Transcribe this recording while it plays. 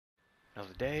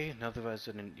Another day, another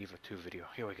Resident Evil 2 video.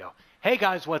 Here we go. Hey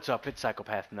guys, what's up? It's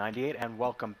Psychopath98 and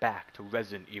welcome back to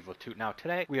Resident Evil 2. Now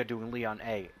today we are doing Leon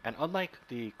A. And unlike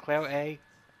the Claire A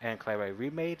and Claire A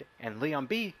remade and Leon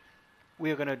B,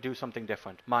 we are going to do something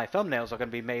different. My thumbnails are going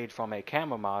to be made from a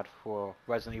camera mod for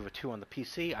Resident Evil 2 on the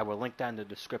PC. I will link that in the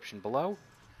description below.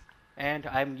 And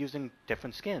I'm using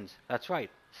different skins. That's right.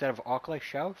 Instead of Arclight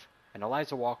Sheriff and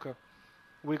Eliza Walker,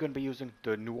 we're going to be using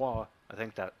the Noir, I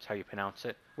think that's how you pronounce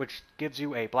it, which gives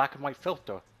you a black and white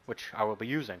filter, which I will be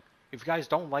using. If you guys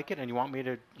don't like it and you want me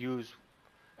to use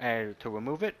to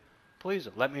remove it, please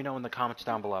let me know in the comments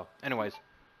down below. Anyways,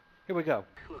 here we go.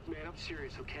 Look, man, I'm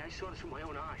serious, okay? I saw this with my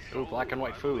own eyes. Ooh, black and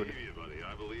white food. I believe you, buddy.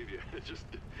 I believe you. Just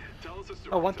tell us a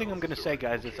story. Oh, one thing I'm going to say,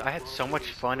 guys, is I had so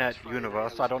much fun at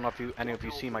Universal. I don't know if any of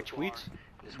you see my tweets.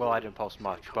 Well, I didn't post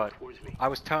much, but I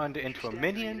was turned into a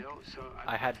minion.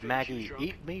 I had Maggie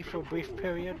eat me for a brief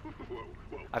period.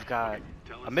 I've got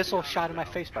a missile shot in my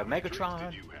face by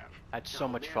Megatron. I had so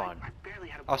much fun.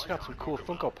 I also got some cool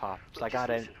Funko Pops. I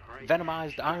got a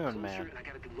Venomized Iron Man,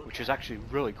 which is actually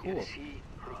really cool.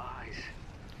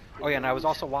 Oh yeah, and I was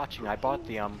also watching, I bought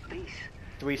the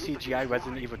 3 CGI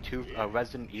Resident Evil 2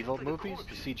 Resident Evil movies,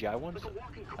 the CGI ones.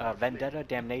 Vendetta,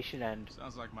 Damnation, and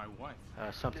sounds like my wife.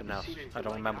 Something else. I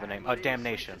don't remember the name.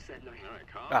 Damnation.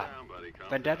 Calm down, buddy.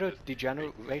 Vendetta,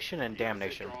 Degeneration, and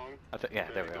Damnation. Yeah,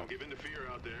 there we go.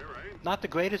 Not the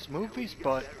greatest movies,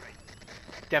 but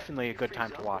definitely a good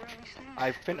time to watch.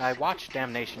 I watched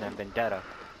Damnation and Vendetta.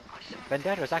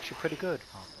 Vendetta is actually pretty good.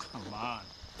 Oh, come on.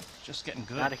 Just getting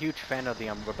good. Not a huge fan of the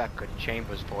Rebecca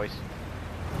Chambers voice.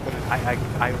 But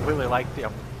I really like the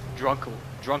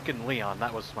drunken Leon.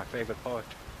 That was my favorite part.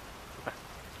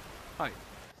 Hi.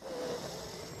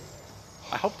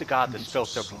 I hope to God this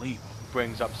filter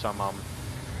brings up some Oh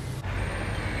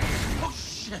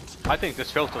shit! I think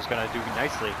this filter's gonna do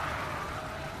nicely.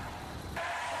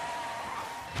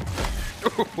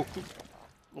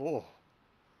 Oh.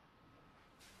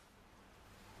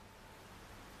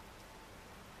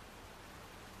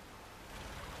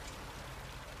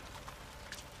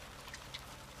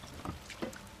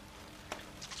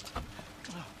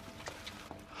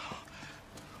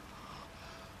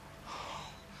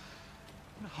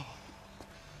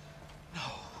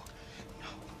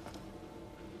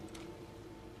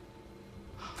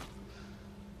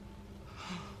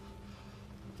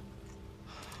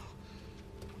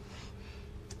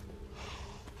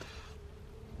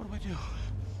 What do I do?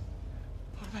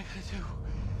 What am I gonna do?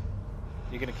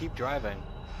 You're gonna keep driving.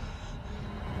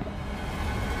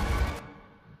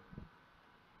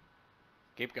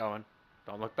 Keep going.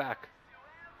 Don't look back.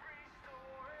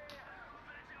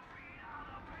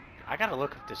 I gotta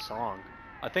look at this song.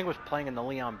 I think it was playing in the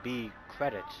Leon B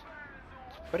credits.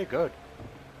 It's pretty good.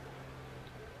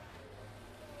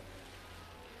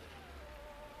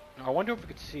 I wonder if we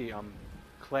could see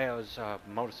Claire's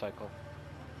motorcycle.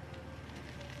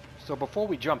 So before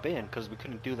we jump in, because we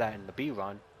couldn't do that in the B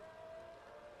run,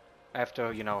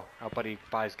 after, you know, our buddy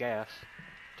buys gas,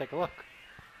 take a look.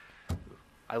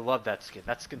 I love that skin.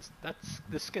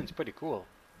 This skin's pretty cool.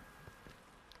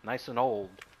 Nice and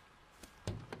old.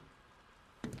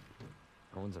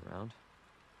 No one's around.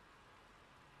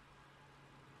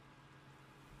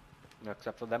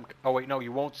 Except for them. Oh wait, no,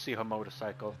 you won't see her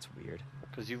motorcycle. That's weird.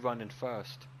 Because you run in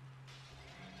first.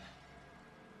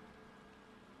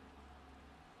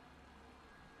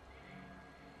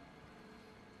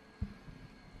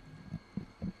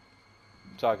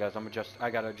 Sorry guys, I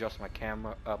gotta adjust my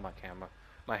camera,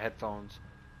 my headphones.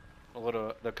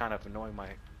 They're kind of annoying my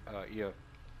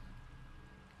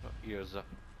ears.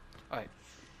 Alright.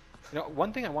 You know,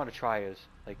 one thing I want to try is,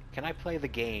 like, can I play the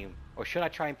game, or should I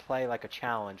try and play like a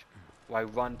challenge where I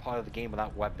run part of the game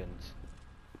without weapons?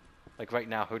 Like right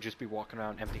now, he'll just be walking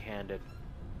around empty-handed.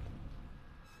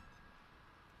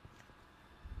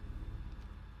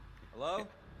 Hello?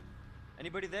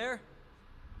 Anybody there?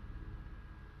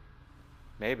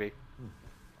 Maybe.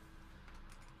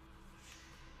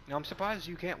 Now, I'm surprised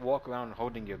you can't walk around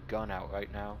holding your gun out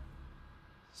right now.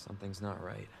 Something's not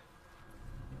right.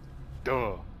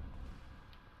 Duh.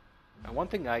 And one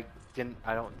thing I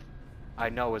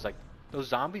know is, like, those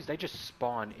zombies, they just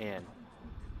spawn in.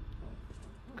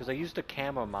 Because I used a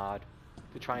camera mod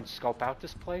to try and scope out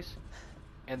this place,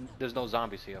 and there's no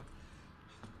zombies here.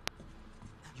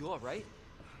 You alright?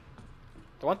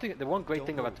 The one great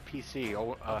thing about the PC,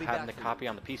 or having the copy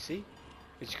on the PC,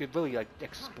 is you could really, like,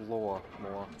 explore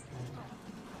more.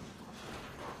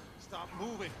 Stop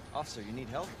moving. Officer, you need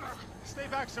help? Stay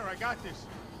back, sir. I got this.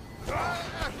 No,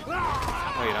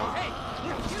 you don't.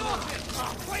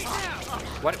 Wait now!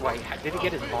 What? Wait, did he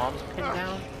get his arms pinned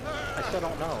down? I still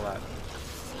don't know that.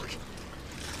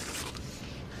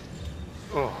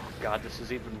 Oh god, this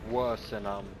is even worse and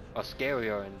or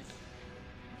scarier and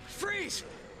Freeze!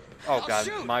 oh I'll god,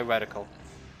 shoot. my reticle.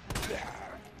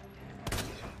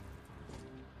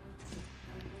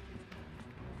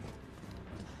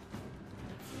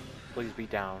 Please be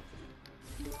down.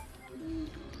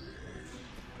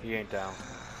 He ain't down.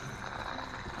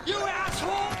 You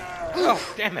asshole!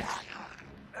 Oh, damn it!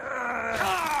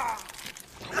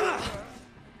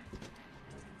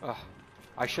 Oh,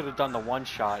 I should have done the one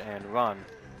shot and run.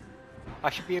 I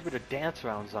should be able to dance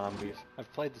around zombies.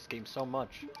 I've played this game so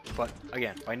much. But,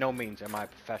 again, by no means am I a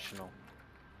professional.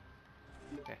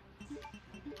 Okay.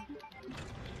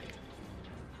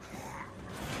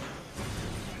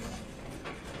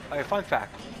 Okay, fun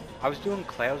fact. I was doing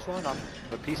Claire's run on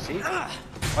the PC.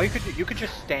 Oh, you could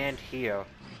just stand here,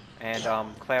 and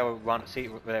Claire would run. See,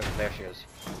 there she is.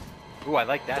 Ooh, I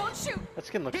like that. Don't shoot. That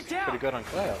skin looks Get down. pretty good on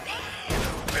Claire.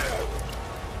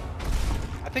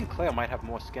 I think Claire might have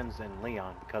more skins than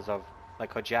Leon because of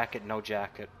like her jacket, no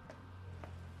jacket.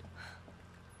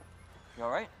 You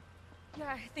alright? Yeah,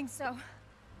 I think so.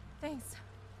 Thanks.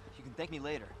 You can thank me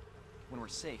later, when we're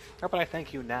safe. How about I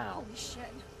thank you now? Holy shit.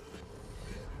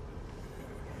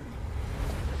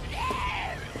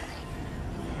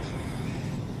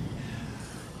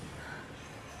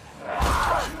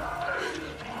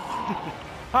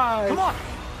 Hi. Come on!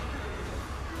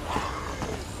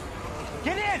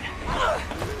 Get in!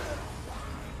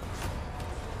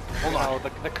 Hold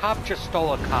on. The cop just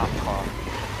stole a cop car.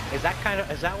 Is that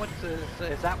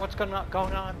what's going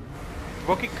on?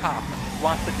 Rookie cop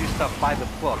wants to do stuff by the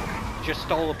book. Just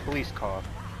stole a police car.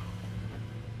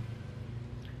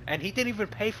 And he didn't even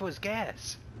pay for his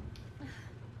gas.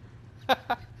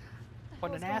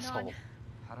 What an hell's going asshole. on?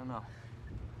 I don't know.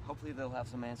 Hopefully they'll have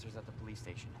some answers at the police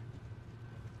station.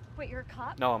 Wait, you're a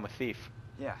cop? No, I'm a thief.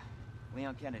 Yeah,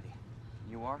 Leon Kennedy.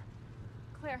 You are?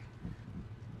 Claire.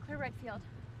 Claire Redfield.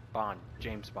 Bond.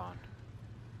 James Bond.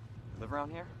 Live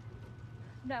around here?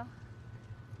 No. I'm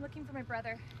looking for my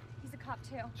brother. He's a cop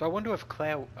too. So I wonder if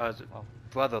Claire's Well,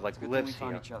 brother like it's good lives thing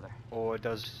we here, found each other. or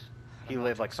does he don't know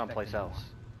live what like to someplace expect else?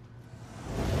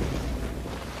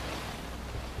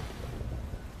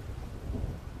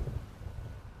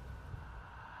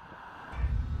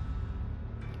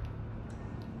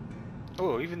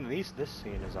 Oh, even this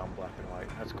scene is on black and white.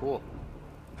 That's cool.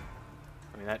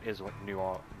 I mean, that is what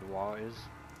noir is.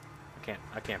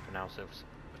 I can't pronounce it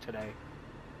today.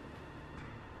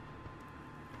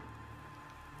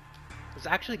 It's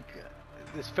actually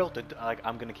this filter. Like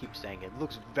I'm gonna keep saying it.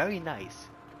 Looks very nice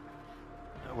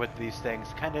with these things.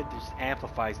 Kind of just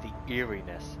amplifies the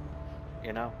eeriness,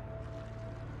 you know.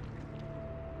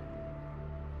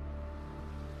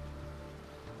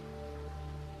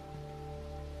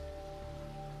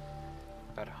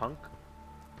 That hunk.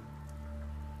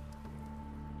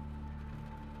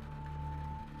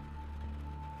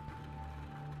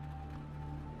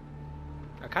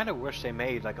 I kind of wish they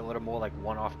made like a little more like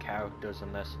one-off characters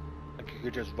in this. Like you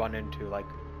could just run into like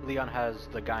Leon has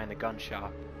the guy in the gun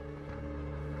shop,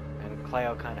 and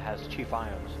Cleo kind of has Chief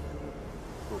Irons.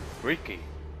 Ooh, freaky.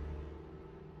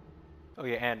 Oh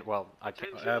yeah, and well, I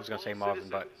was gonna say Marvin,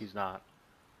 but he's not.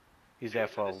 He's there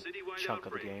for a chunk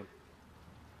of the game.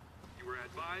 You were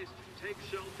advised to take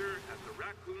shelter at the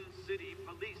Raccoon City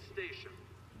Police Station.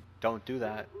 Don't do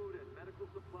that. Food and medical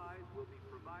supplies will be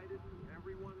provided to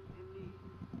everyone in need.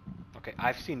 Okay,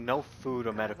 I've seen no food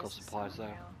or God, medical this is so supplies there.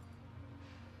 real.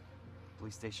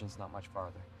 Police station's not much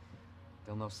farther.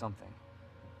 They'll know something.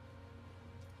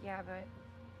 Yeah, but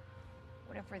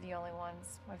what if we're the only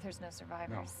ones? What if there's no No,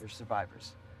 survivors? they're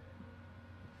survivors.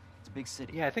 It's a big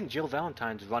city. Yeah, I think Jill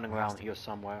Valentine's running Where else around to here be?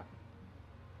 somewhere.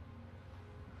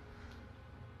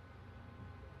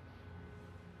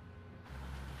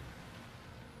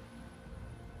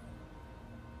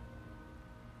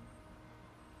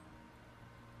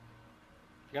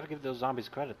 You gotta give those zombies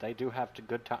credit. They do have to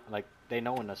good time. Like they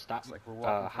know when to stop, Looks like we're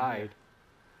walking from hide.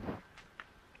 here.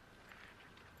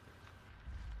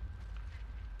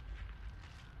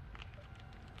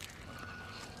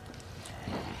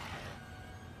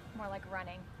 More like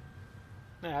running.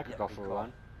 Yeah, I could Yeah, go good for a call.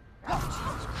 run.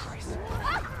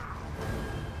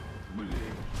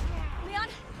 Leon,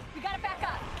 we gotta back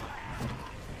up.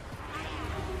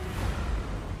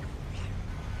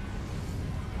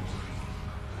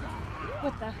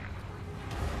 What the?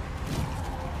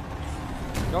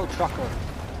 Go, trucker!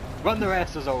 Run their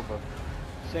asses over.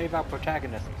 Save our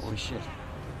protagonists. Holy shit.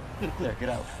 There, get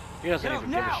out. He doesn't Get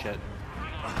even out give a now! shit.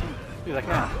 He's like,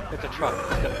 yeah, it's a truck.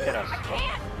 It's gonna hit us.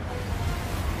 Can't!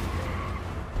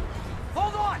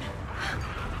 Hold on!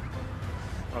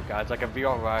 Oh god, it's like a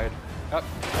VR ride. Oh,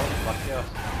 lucky us.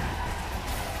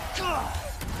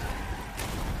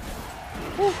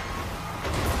 Woo.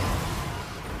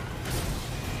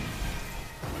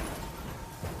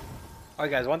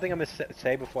 Alright guys, one thing I'm going to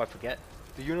say before I forget.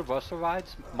 The Universal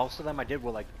rides, most of them I did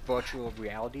were like virtual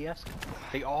reality-esque.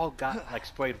 They all got like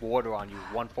sprayed water on you,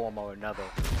 one form or another.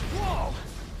 Whoa!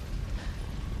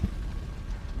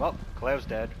 Well, Claire's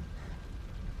dead.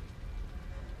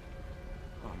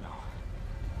 Oh no.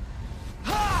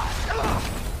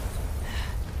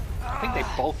 I think they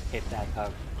both hit that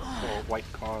little white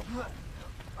car.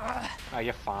 Oh,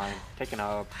 you're fine. Take an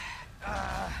herb.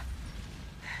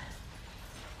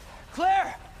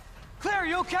 Claire! Claire,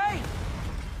 you okay? You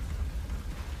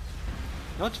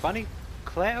know what's funny?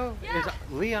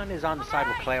 Leon is on the side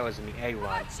where Claire is in the A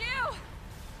run.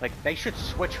 Like, they should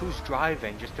switch who's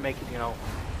driving just to make it, you know,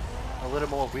 a little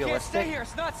more Can't realistic. stay here,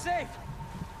 it's not safe.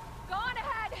 Go on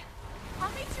ahead. I'll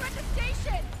meet you at the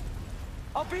station.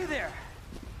 I'll be there.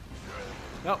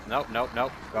 Nope. Go.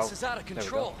 This is out of There we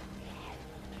control.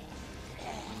 go.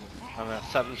 I'm a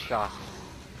 7 shot.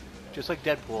 Just like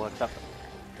Deadpool, except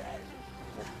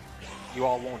you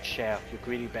all won't share, you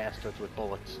greedy bastards with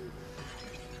bullets.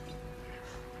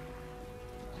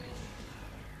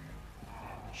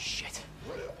 Shit.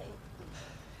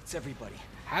 It's everybody.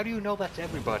 How do you know that's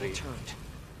everybody? Turned.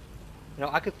 You know,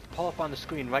 I could pull up on the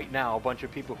screen right now a bunch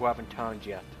of people who haven't turned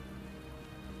yet.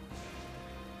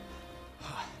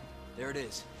 There it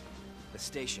is. The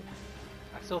station.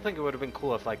 I still think it would have been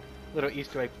cool if, like, little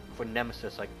Easter egg for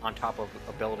Nemesis, like, on top of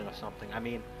a building or something. I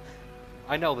mean,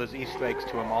 I know there's Easter eggs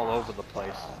to him all over the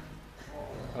place.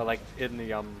 Or, like, in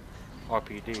the,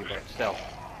 RPD, but still.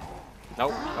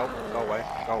 Nope, go away,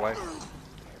 go away.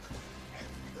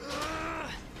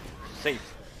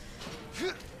 Safe.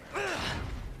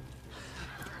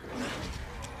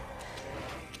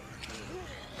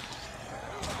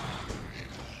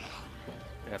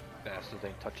 That bastard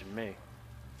ain't touching me.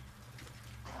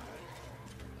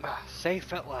 Ah,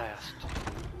 safe at last.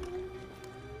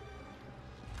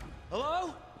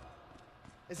 Hello?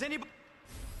 Is anybody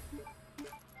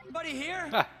here?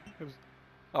 Ah,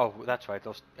 oh, that's right.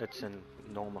 It's in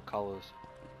normal colors.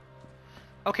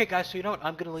 Okay, guys. So you know what?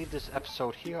 I'm gonna leave this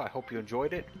episode here. I hope you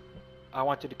enjoyed it. I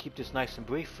wanted to keep this nice and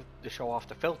brief to show off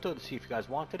the filter to see if you guys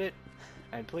wanted it.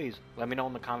 And please let me know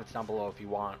in the comments down below if you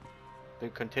want to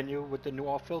continue with the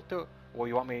noir filter or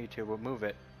you want me to remove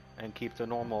it and keep the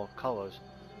normal colors.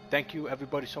 Thank you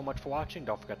everybody so much for watching.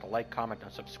 Don't forget to like, comment,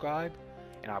 and subscribe.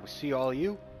 And I will see all of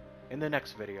you in the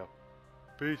next video.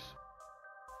 Peace.